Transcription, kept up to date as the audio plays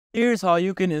Here's how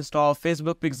you can install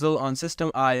Facebook Pixel on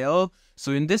System.io.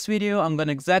 So in this video, I'm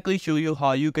gonna exactly show you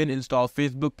how you can install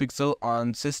Facebook Pixel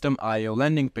on System.io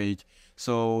landing page.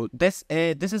 So this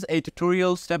is a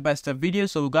tutorial step-by-step video.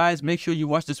 So guys, make sure you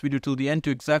watch this video till the end to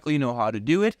exactly know how to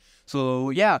do it.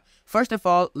 So yeah, first of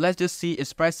all, let's just see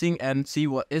its pricing and see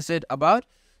what is it about.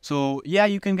 So yeah,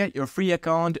 you can get your free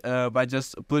account by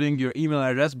just putting your email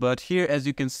address. But here, as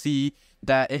you can see,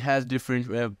 that it has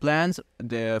different plans,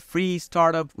 the free,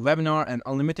 startup, webinar, and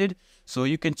unlimited. So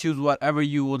you can choose whatever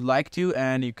you would like to,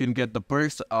 and you can get the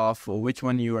perks of which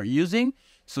one you are using.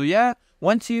 So yeah,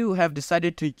 once you have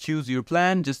decided to choose your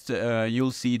plan, just you'll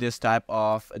see this type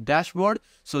of dashboard.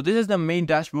 So this is the main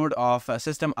dashboard of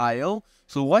System.io.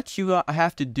 So what you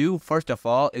have to do first of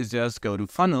all is just go to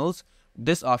funnels,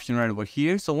 this option right over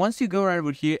here. So once you go right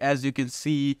over here, as you can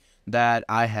see that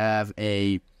I have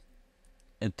a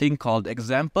thing called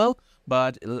example,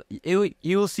 but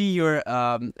you'll see your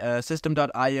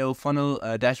System.io funnel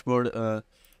dashboard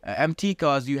empty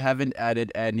because you haven't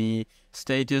added any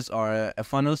stages or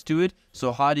funnels to it.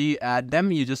 So how do you add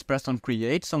them? You just press on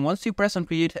create. So once you press on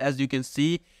create, as you can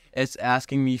see, it's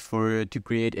asking me to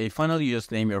create a funnel. You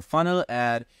just name your funnel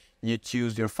and you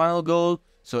choose your funnel goal.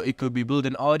 So it could be build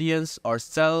an audience or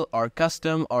sell or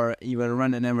custom or even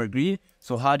run an evergreen.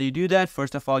 So how do you do that?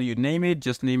 First of all, you name it.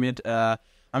 Just name it.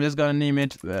 I'm just gonna name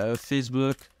it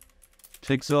Facebook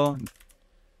Pixel,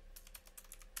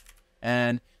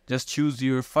 and just choose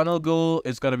your funnel goal.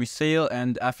 It's gonna be sale,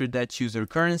 and after that, choose your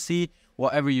currency,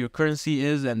 whatever your currency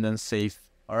is, and then save.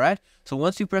 All right. So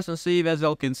once you press on save, as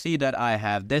you can see that I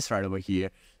have this right over here.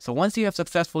 So once you have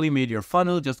successfully made your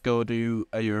funnel, just go to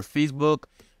your Facebook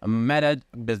Meta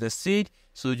business seed.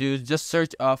 So you just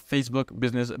search Facebook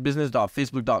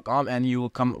business.facebook.com and you will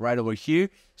come right over here.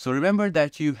 So remember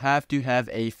that you have to have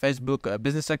a Facebook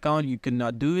business account. You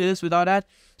cannot do this without that.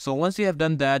 So once you have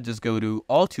done that, just go to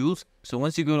all tools. So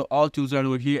once you go to all tools right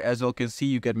over here, as you can see,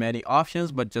 you get many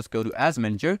options, but just go to Ads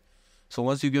Manager. So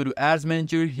once you go to Ads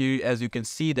Manager here, as you can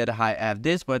see that I have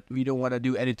this, but we don't want to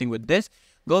do anything with this.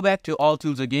 Go back to all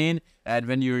tools again, and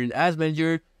when you're in Ads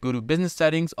Manager, go to business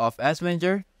settings of Ads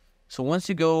Manager. So once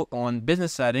you go on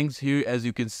business settings here, as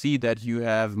you can see that you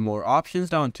have more options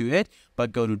down to it,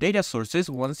 but go to data sources.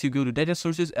 Once you go to data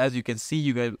sources, as you can see,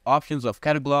 you get options of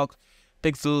catalog,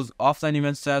 pixels, offline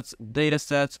event sets, data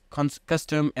sets,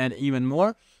 custom, and even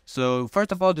more. So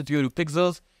first of all, just go to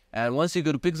pixels. And once you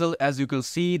go to pixel, as you can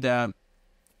see that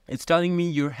it's telling me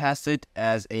your asset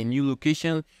as a new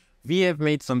location. We have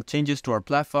made some changes to our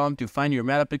platform. To find your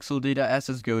metapixel data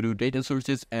assets, go to data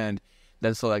sources and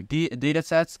then select data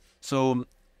sets. So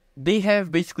they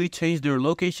have basically changed their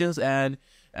locations, and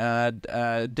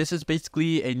this is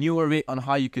basically a newer way on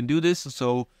how you can do this.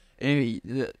 So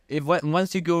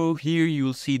once you go here, you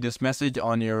will see this message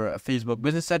on your Facebook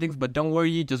business settings, but don't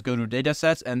worry, just go to data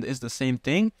sets and it's the same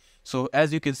thing. So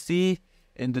as you can see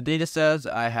in the data sets,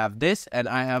 I have this, and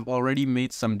I have already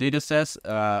made some data sets,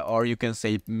 or you can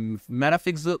say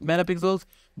metapixels.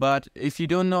 But if you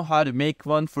don't know how to make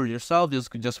one for yourself,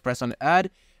 just press on add.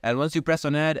 And once you press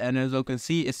on add, and as you can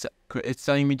see, it's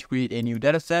telling me to create a new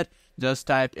data set. Just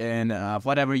type in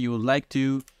whatever you would like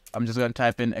to. I'm just going to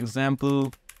type in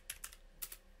example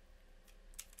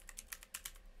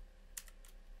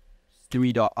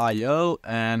 3.io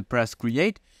and press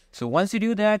create. So once you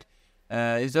do that,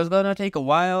 it's just gonna take a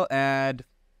while, and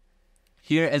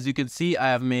here, as you can see, I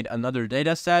have made another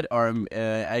data set, or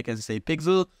I can say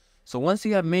pixel. So once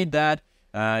you have made that,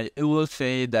 it will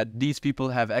say that these people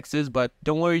have access, but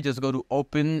don't worry, just go to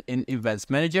open in Events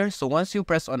Manager. So once you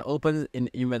press on open in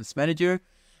Events Manager,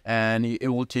 and it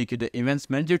will take you to the Events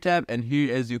Manager tab, and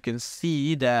here, as you can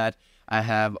see, that I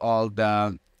have all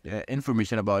the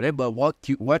information about it. But what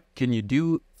can you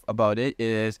do about it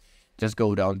is just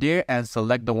go down there and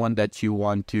select the one that you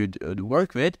want to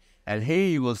work with, and here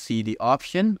you will see the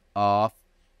option of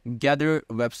gather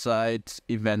website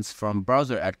events from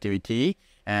browser activity,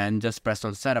 and just press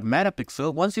on setup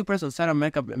metapixel. Once you press on setup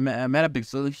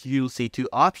metapixel, you'll see two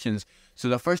options. So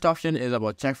the first option is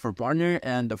about check for partner,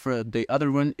 and the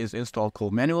other one is install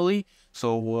code manually.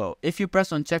 So if you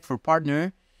press on check for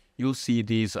partner, you'll see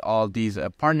all these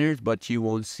partners, but you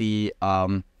won't see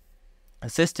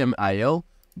System.io.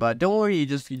 But don't worry, you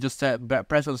just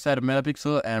press on setup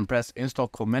metapixel and press install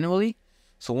code manually.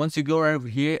 So once you go right over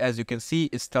here, as you can see,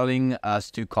 it's telling us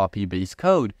to copy base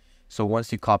code. So once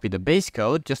you copy the base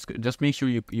code, just make sure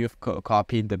you've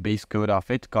copied the base code of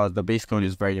it, because the base code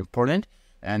is very important.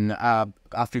 And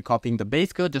after copying the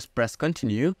base code, just press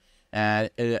continue. And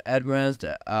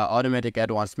automatic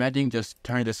advanced matching, just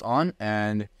turn this on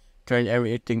and turn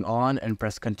everything on and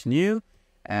press continue.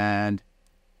 And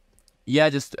yeah,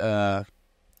 just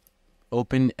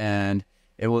open, and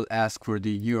it will ask for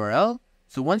the URL.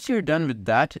 So once you're done with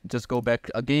that, just go back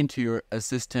again to your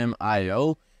system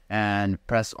IO and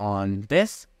press on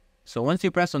this. So once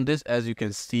you press on this, as you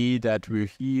can see that we're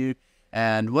here,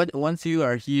 and once you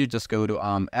are here, just go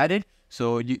to edit.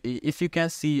 So if you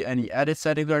can't see any edit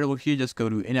settings right over here, just go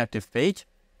to inactive page.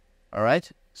 All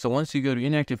right. So once you go to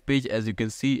inactive page, as you can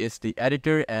see, it's the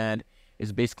editor and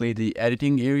it's basically the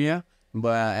editing area.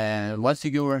 But once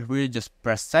you go over here, just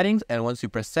press settings, and once you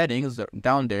press settings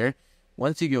down there,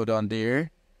 once you go down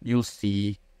there, you'll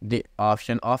see the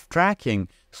option of tracking.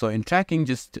 So in tracking,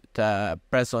 just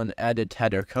press on edit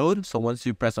header code. So once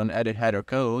you press on edit header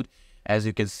code, as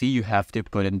you can see, you have to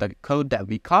put in the code that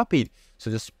we copied.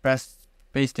 So just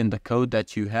paste in the code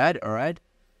that you had. All right.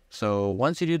 So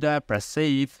once you do that, press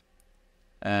save.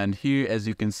 And here, as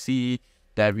you can see,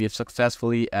 that we have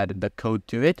successfully added the code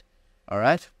to it. All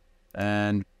right.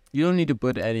 And you don't need to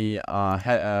put any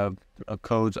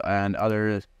codes and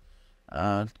other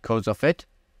codes of it.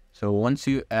 So once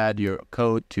you add your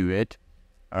code to it,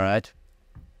 all right,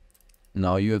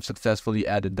 now you have successfully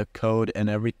added the code and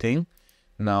everything.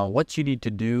 Now what you need to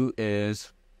do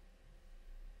is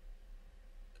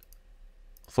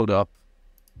hold up.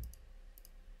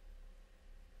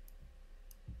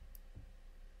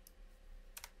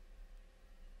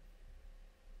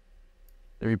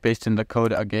 Let me paste in the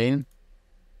code again.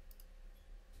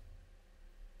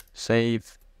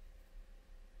 Save.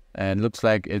 And looks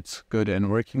like it's good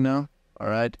and working now. All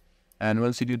right. And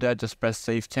once you do that, just press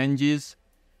save changes.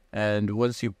 And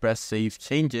once you press save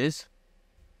changes,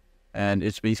 and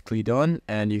it's basically done,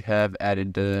 and you have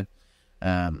added the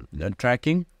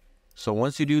tracking. So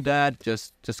once you do that,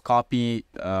 just copy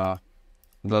the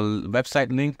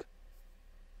website link.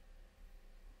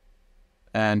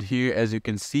 And here, as you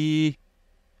can see,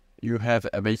 you have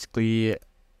basically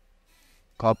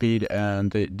copied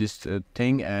this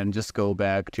thing, and just go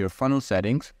back to your funnel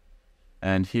settings.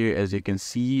 And here, as you can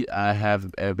see, I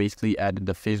have basically added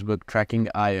the Facebook tracking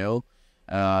IO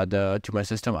to my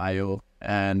system IO,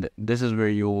 and this is where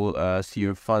you'll see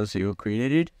your funnels you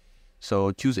created.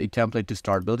 So choose a template to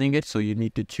start building it. So you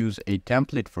need to choose a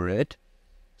template for it.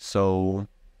 So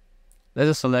let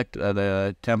us select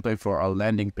the template for our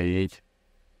landing page.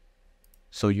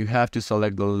 So you have to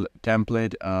select the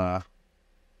template,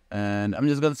 and I'm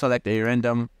just going to select a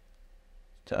random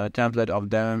template of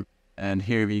them, and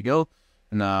here we go.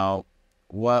 Now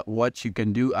what you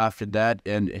can do after that,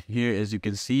 and here, as you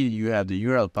can see, you have the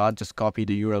URL path. Just copy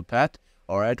the URL path.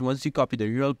 All right, once you copy the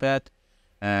URL path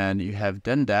and you have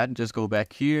done that, just go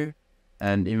back here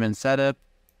and event setup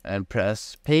and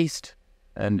press paste,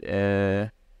 and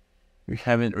we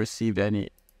haven't received any.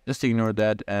 Just ignore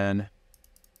that, and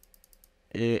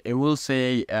it will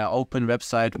say open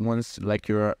website once like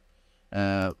your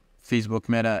Facebook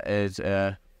Meta is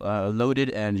loaded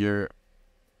and your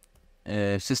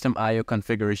system IO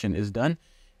configuration is done.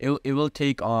 It will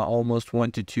take almost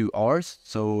 1 to 2 hours,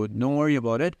 so don't worry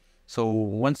about it. So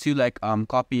once you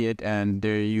copy it, and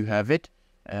there you have it,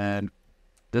 and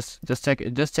just check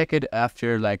it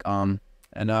after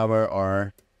an hour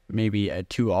or maybe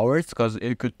 2 hours, because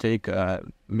it could take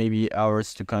maybe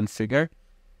hours to configure.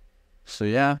 So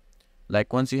yeah,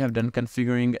 once you have done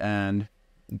configuring and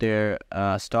their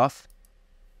stuff,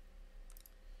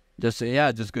 just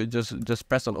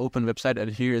press on open website,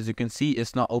 and here, as you can see,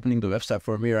 it's not opening the website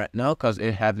for me right now because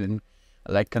it hasn't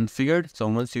configured. So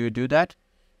once you do that,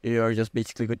 you are just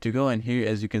basically good to go. And here,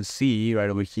 as you can see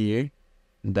right over here,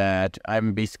 that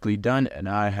I'm basically done, and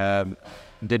I have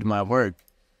did my work.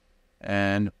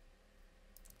 And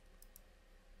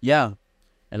yeah,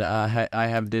 and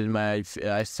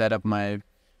I set up my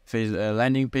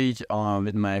landing page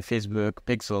with my Facebook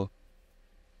pixel.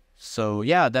 So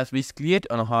yeah, that's basically it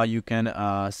on how you can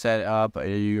set up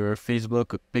your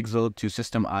Facebook pixel to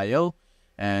system IO,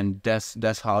 and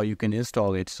that's how you can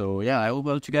install it. So yeah, I will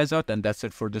help you guys out, and that's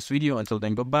it for this video. Until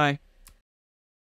then, goodbye.